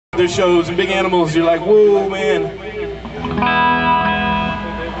Their shows and big animals, you're like, whoa, man.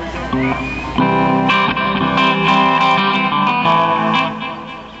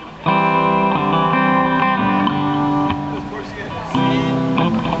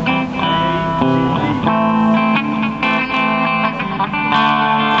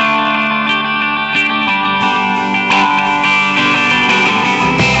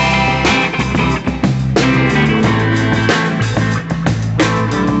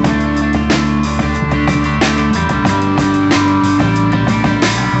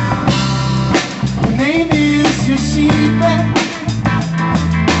 Yoshimi,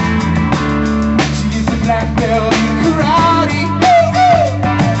 she's a black belt in karate.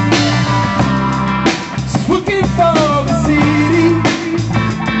 She's working for the city.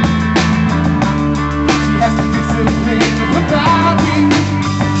 She has the discipline of her body.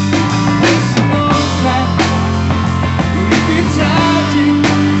 She knows that if it's tragic,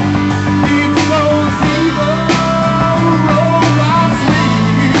 it's so evil.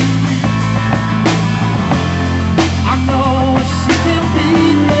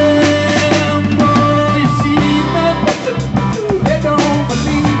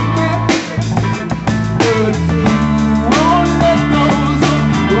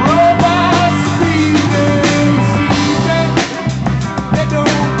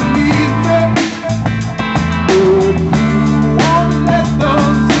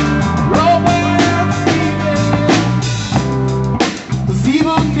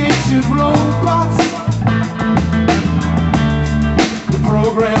 Robots, the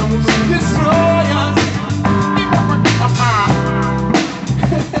programs destroy us.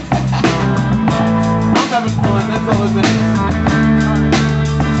 I'm having fun, that's all it matters.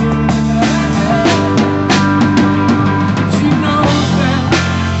 She knows that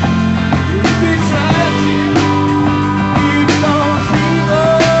it's been tragic, it's so evil.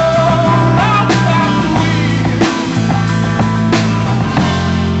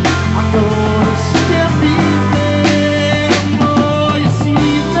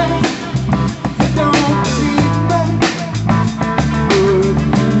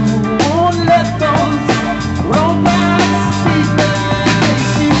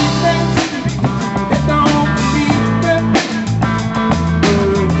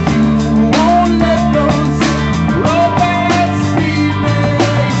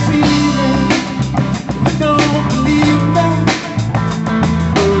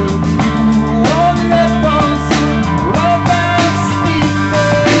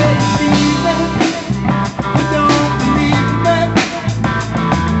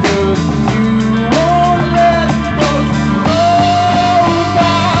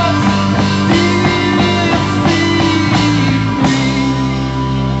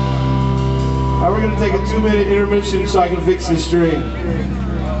 We're going to take a 2-minute intermission so I can fix this string.